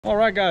All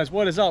right guys,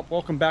 what is up?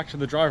 Welcome back to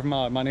the Driver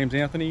Mod. My name's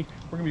Anthony.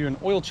 We're gonna be doing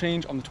an oil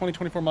change on the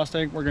 2024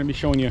 Mustang. We're gonna be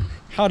showing you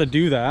how to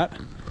do that,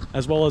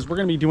 as well as we're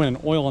gonna be doing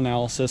an oil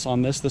analysis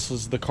on this. This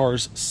is the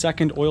car's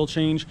second oil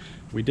change.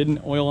 We did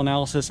an oil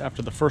analysis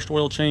after the first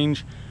oil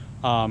change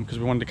because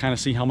we wanted to kind of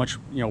see how much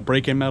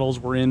break-in metals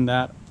were in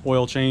that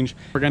oil change.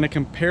 We're gonna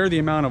compare the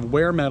amount of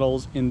wear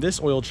metals in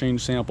this oil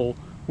change sample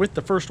with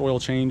the first oil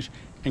change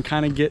and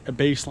kind of get a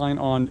baseline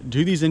on,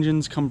 do these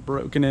engines come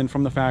broken in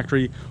from the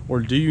factory,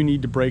 or do you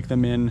need to break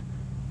them in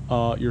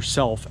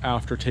yourself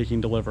after taking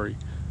delivery?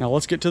 Now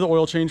let's get to the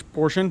oil change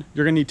portion.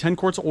 You're gonna need 10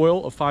 quarts of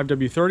oil of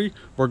 5W30.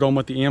 We're going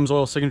with the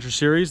Amsoil Signature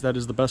Series. That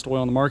is the best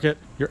oil on the market.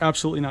 You're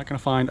absolutely not gonna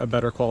find a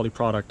better quality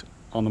product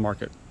on the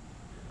market.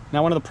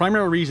 Now, one of the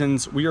primary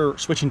reasons we are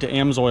switching to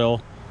Amsoil,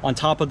 on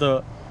top of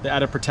the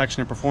added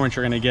protection and performance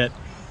you're gonna get,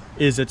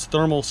 is its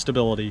thermal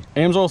stability.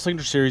 Amsoil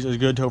Signature Series is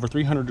good to over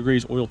 300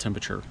 degrees oil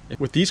temperature.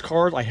 With these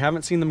cars, I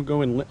haven't seen them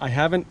go in, I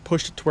haven't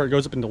pushed it to where it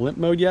goes up into limp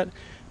mode yet,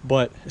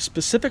 but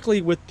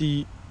specifically with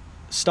the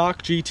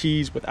stock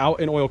GTs without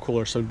an oil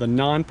cooler, so the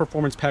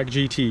non-performance pack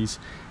GTs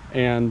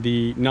and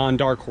the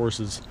non-dark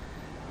horses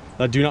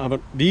that do not have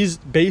these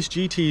base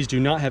GTs do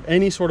not have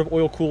any sort of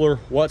oil cooler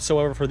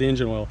whatsoever for the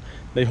engine oil.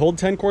 They hold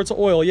 10 quarts of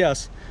oil,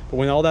 yes, but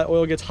when all that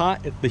oil gets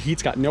hot, the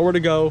heat's got nowhere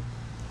to go,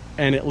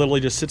 and it literally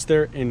just sits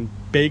there and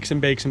bakes and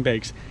bakes and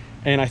bakes.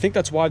 And I think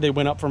that's why they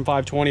went up from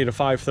 520 to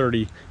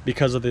 530,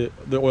 because of the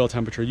oil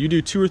temperature. You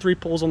do 2 or 3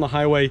 pulls on the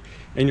highway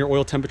and your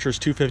oil temperature is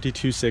 250,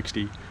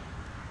 260.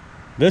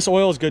 This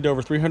oil is good to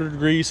over 300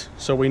 degrees,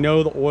 so we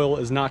know the oil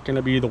is not going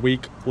to be the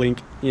weak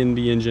link in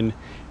the engine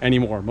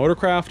anymore.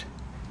 Motorcraft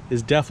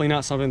is definitely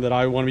not something that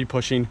I want to be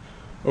pushing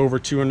over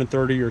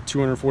 230 or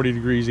 240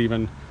 degrees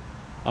even,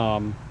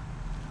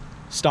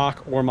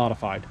 stock or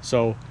modified.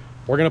 So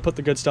we're going to put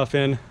the good stuff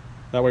in.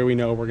 That way we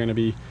know we're going to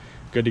be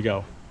good to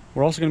go.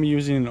 We're also going to be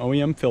using an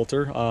OEM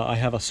filter. I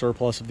have a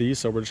surplus of these,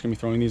 so we're just going to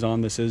be throwing these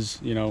on. This is,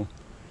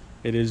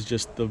 it is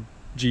just the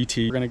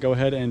GT. We're going to go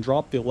ahead and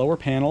drop the lower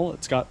panel.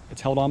 It's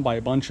held on by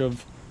a bunch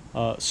of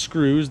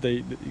screws.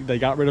 They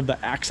got rid of the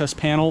access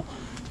panel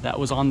that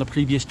was on the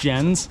previous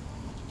gens.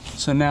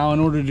 So now, in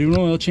order to do an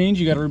oil change,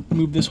 you got to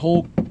remove this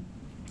whole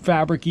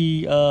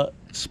fabric-y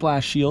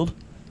splash shield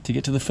to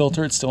get to the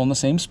filter. It's still in the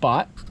same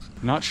spot.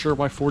 Not sure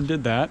why Ford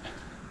did that,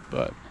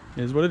 but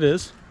it is what it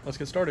is. Let's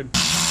get started.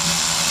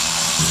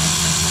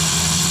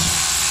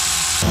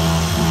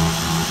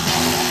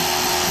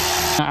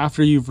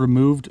 After you've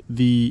removed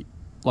the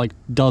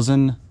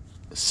dozen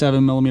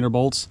 7mm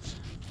bolts,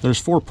 there's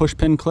 4 push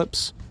pin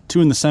clips,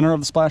 2 in the center of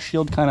the splash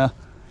shield, kind of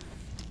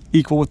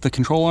equal with the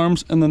control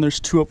arms, and then there's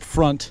 2 up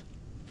front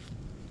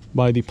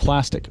by the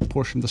plastic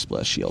portion of the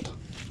splash shield.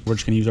 We're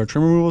just going to use our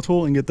trim removal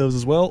tool and get those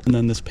as well, and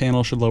then this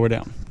panel should lower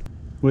down.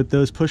 With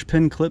those push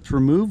pin clips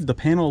removed, the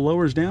panel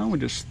lowers down. We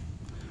just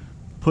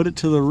put it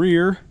to the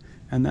rear,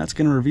 and that's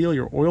going to reveal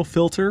your oil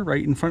filter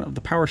right in front of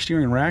the power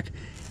steering rack.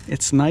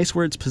 It's nice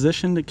where it's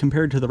positioned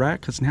compared to the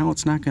rack, because now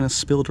it's not going to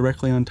spill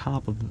directly on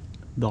top of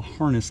the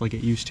harness like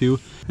it used to.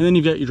 And then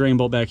you've got your drain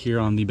bolt back here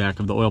on the back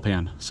of the oil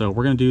pan. So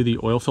we're going to do the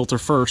oil filter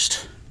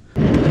first.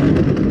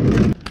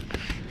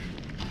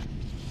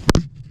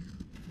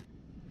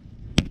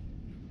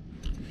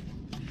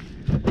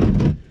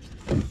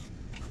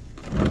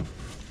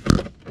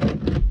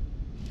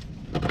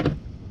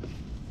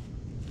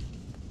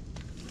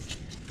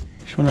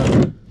 Just want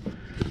to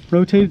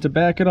rotate it to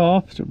back it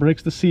off so it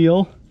breaks the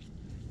seal,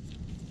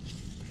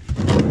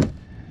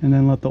 and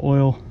then let the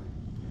oil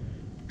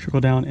trickle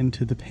down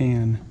into the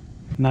pan.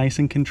 Nice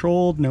and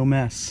controlled, no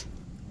mess.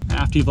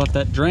 After you've let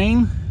that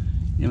drain,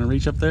 you're gonna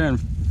reach up there and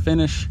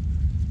finish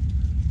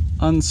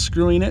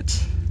unscrewing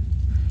it.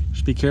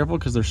 Just be careful,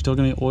 because there's still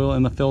gonna be oil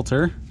in the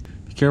filter.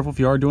 Be careful if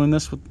you are doing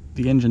this with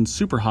the engine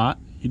super hot.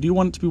 You do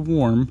want it to be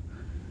warm,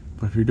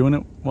 but if you're doing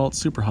it while it's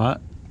super hot,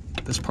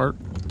 this part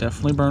will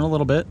definitely burn a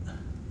little bit.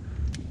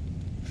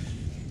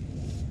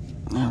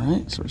 All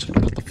right, so we're just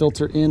gonna put the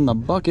filter in the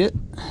bucket.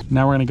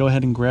 Now we're gonna go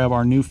ahead and grab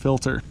our new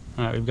filter.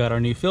 All right, we've got our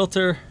new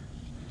filter.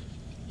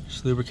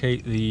 Just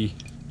lubricate the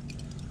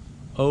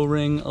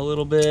O-ring a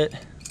little bit.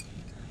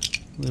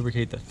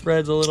 Lubricate the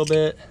threads a little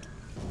bit.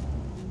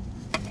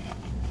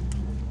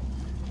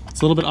 It's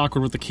a little bit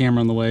awkward with the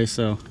camera in the way,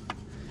 so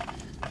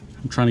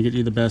I'm trying to get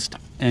you the best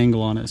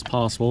angle on it as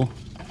possible.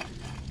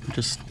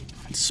 Just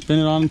spin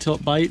it on until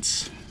it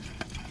bites.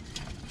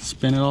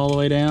 Spin it all the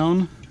way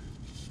down.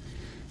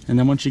 And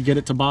then once you get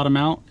it to bottom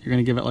out, you're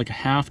gonna give it like a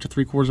 1/2 to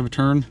 3/4 of a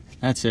turn.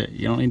 That's it.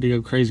 You don't need to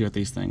go crazy with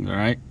these things, all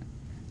right?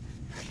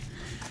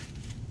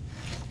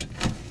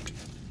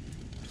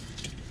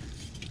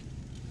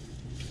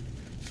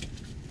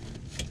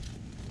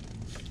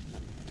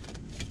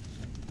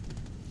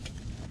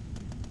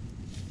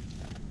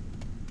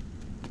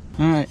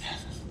 All right,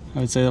 I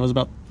would say that was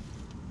about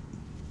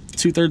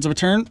 2/3 of a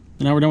turn.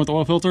 Now we're done with the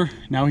oil filter.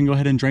 Now we can go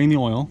ahead and drain the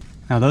oil.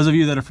 Now, those of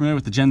you that are familiar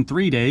with the Gen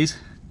 3 days,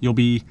 you'll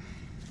be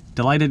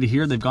delighted to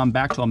hear they've gone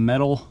back to a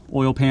metal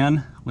oil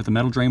pan with a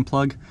metal drain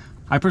plug.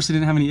 I personally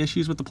didn't have any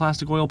issues with the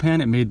plastic oil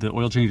pan. It made the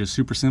oil changes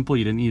super simple.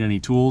 You didn't need any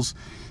tools.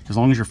 As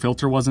long as your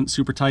filter wasn't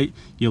super tight,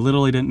 you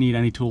literally didn't need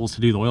any tools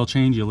to do the oil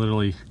change. You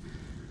literally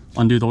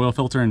undo the oil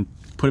filter and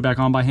put it back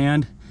on by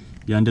hand.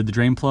 You undid the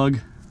drain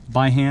plug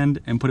by hand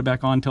and put it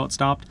back on until it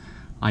stopped.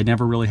 I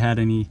never really had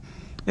any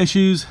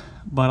issues,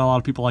 but a lot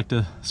of people like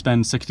to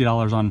spend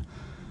 $60 on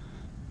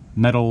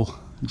metal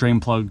drain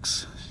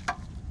plugs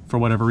for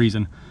whatever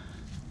reason.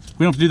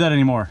 We don't have to do that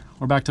anymore.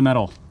 We're back to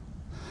metal.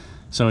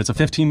 So it's a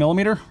 15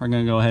 millimeter. We're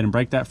gonna go ahead and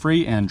break that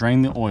free and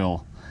drain the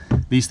oil.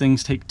 These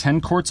things take 10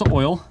 quarts of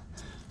oil.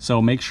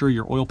 So make sure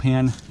your oil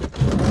pan,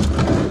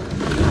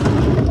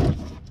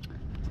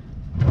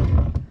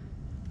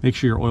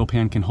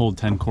 can hold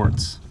 10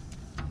 quarts.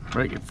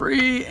 Break it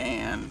free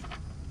and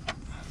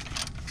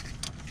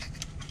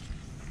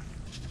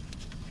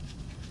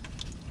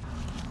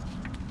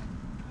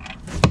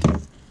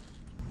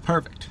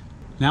perfect.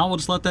 Now we'll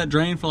just let that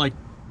drain for like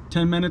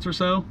 10 minutes or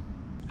so.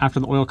 After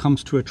the oil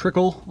comes to a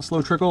trickle, a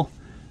slow trickle,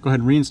 go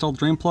ahead and reinstall the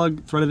drain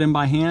plug, thread it in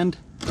by hand,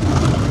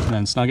 and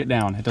then snug it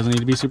down. It doesn't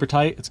need to be super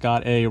tight. It's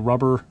got a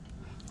rubber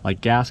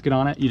like gasket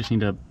on it. You just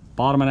need to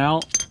bottom it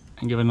out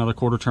and give it another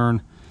quarter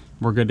turn.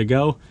 We're good to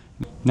go.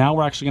 Now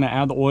we're actually gonna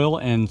add the oil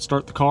and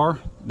start the car.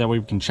 That way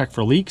we can check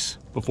for leaks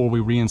before we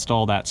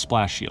reinstall that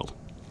splash shield.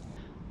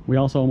 We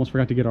also almost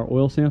forgot to get our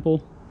oil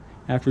sample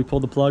after we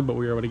pulled the plug, but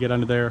we were able to get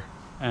under there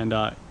and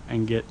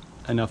get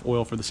enough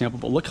oil for the sample.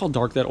 But look how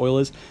dark that oil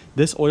is.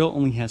 This oil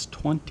only has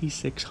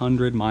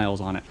 2,600 miles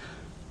on it.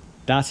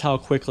 That's how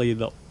quickly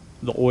the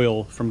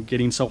oil, from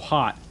getting so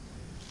hot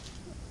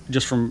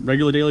just from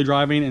regular daily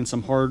driving and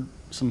some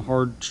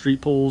hard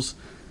street pulls,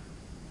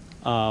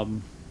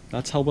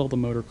 that's how well the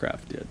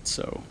Motorcraft did.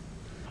 So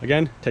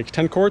again, takes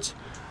 10 quarts.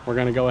 We're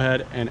gonna go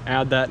ahead and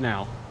add that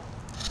now.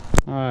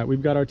 All right,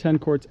 we've got our 10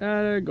 quarts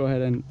added. Go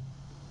ahead and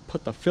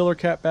put the filler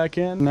cap back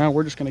in. Now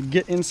we're just gonna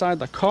get inside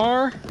the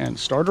car and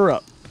start her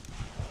up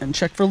and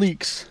check for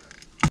leaks.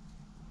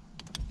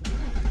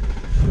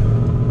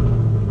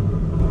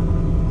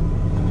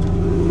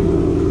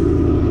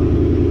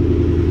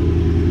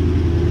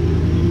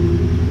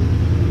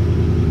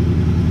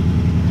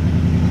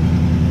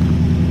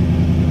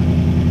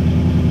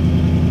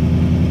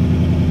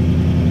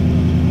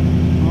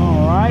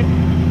 All right,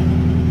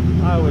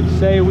 I would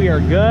say we are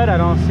good. I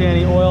don't see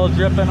any oil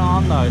dripping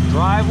on the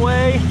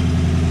driveway.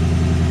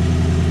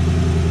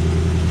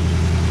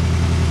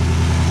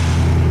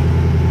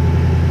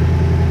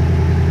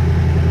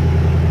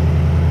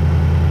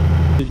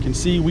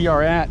 See, we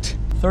are at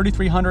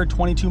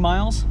 3,322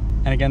 miles,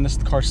 and again, this is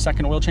the car's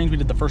second oil change. We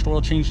did the first oil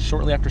change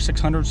shortly after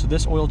 600, so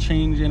this oil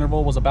change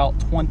interval was about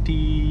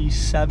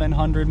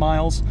 2,700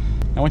 miles.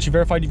 Now once you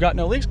verified you've got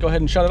no leaks, go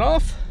ahead and shut it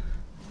off.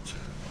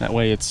 That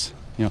way it's,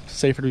 you know,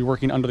 safer to be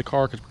working under the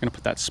car, because we're going to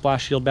put that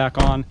splash shield back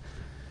on.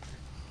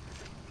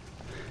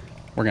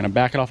 We're going to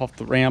back it off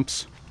the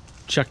ramps,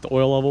 check the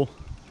oil level,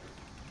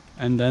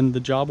 and then the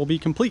job will be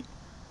complete.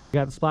 We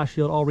got the splash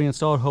shield all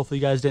reinstalled. Hopefully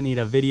you guys didn't need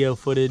a video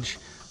footage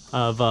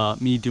of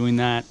me doing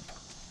that.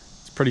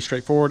 It's pretty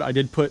straightforward. I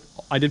did put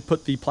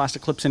the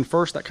plastic clips in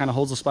first. That kind of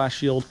holds the splash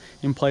shield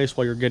in place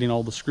while you're getting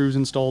all the screws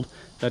installed.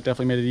 That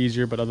definitely made it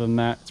easier, but other than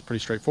that, it's pretty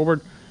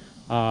straightforward.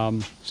 So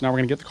now we're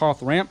gonna get the car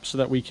off the ramp so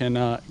that we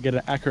can get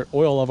an accurate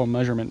oil level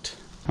measurement.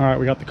 All right,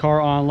 we got the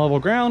car on level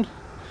ground.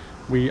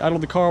 We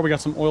idled the car. We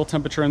got some oil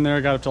temperature in there.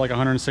 Got up to like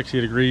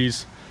 160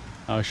 degrees.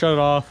 Shut it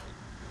off.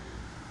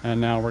 And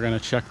now we're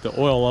gonna check the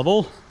oil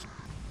level.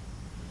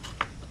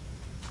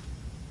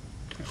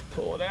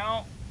 Pull it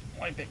out,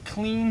 wipe it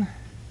clean.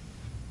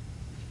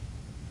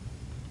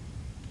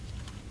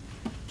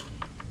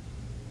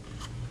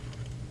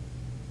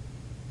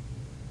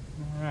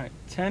 All right,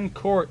 10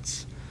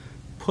 quarts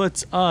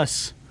puts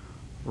us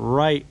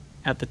right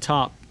at the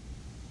top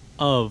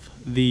of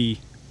the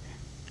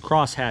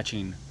cross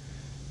hatching.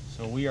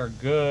 So we are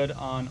good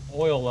on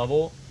oil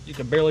level. You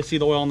can barely see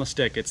the oil on the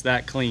stick, it's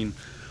that clean.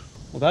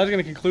 Well, that is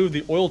going to conclude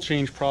the oil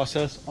change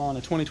process on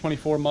a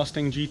 2024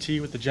 Mustang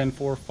GT with the Gen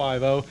 4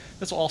 5.0.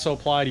 This will also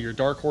apply to your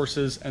dark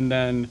horses and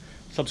then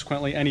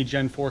subsequently any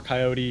Gen 4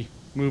 Coyote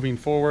moving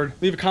forward.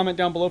 Leave a comment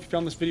down below if you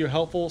found this video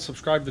helpful.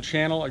 Subscribe to the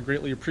channel, I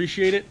greatly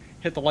appreciate it.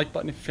 Hit the like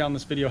button if you found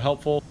this video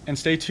helpful. And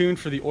stay tuned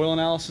for the oil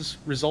analysis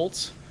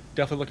results.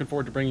 Definitely looking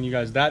forward to bringing you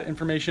guys that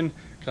information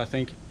because I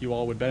think you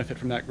all would benefit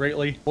from that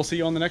greatly. We'll see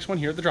you on the next one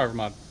here at the Driver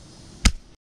Mod.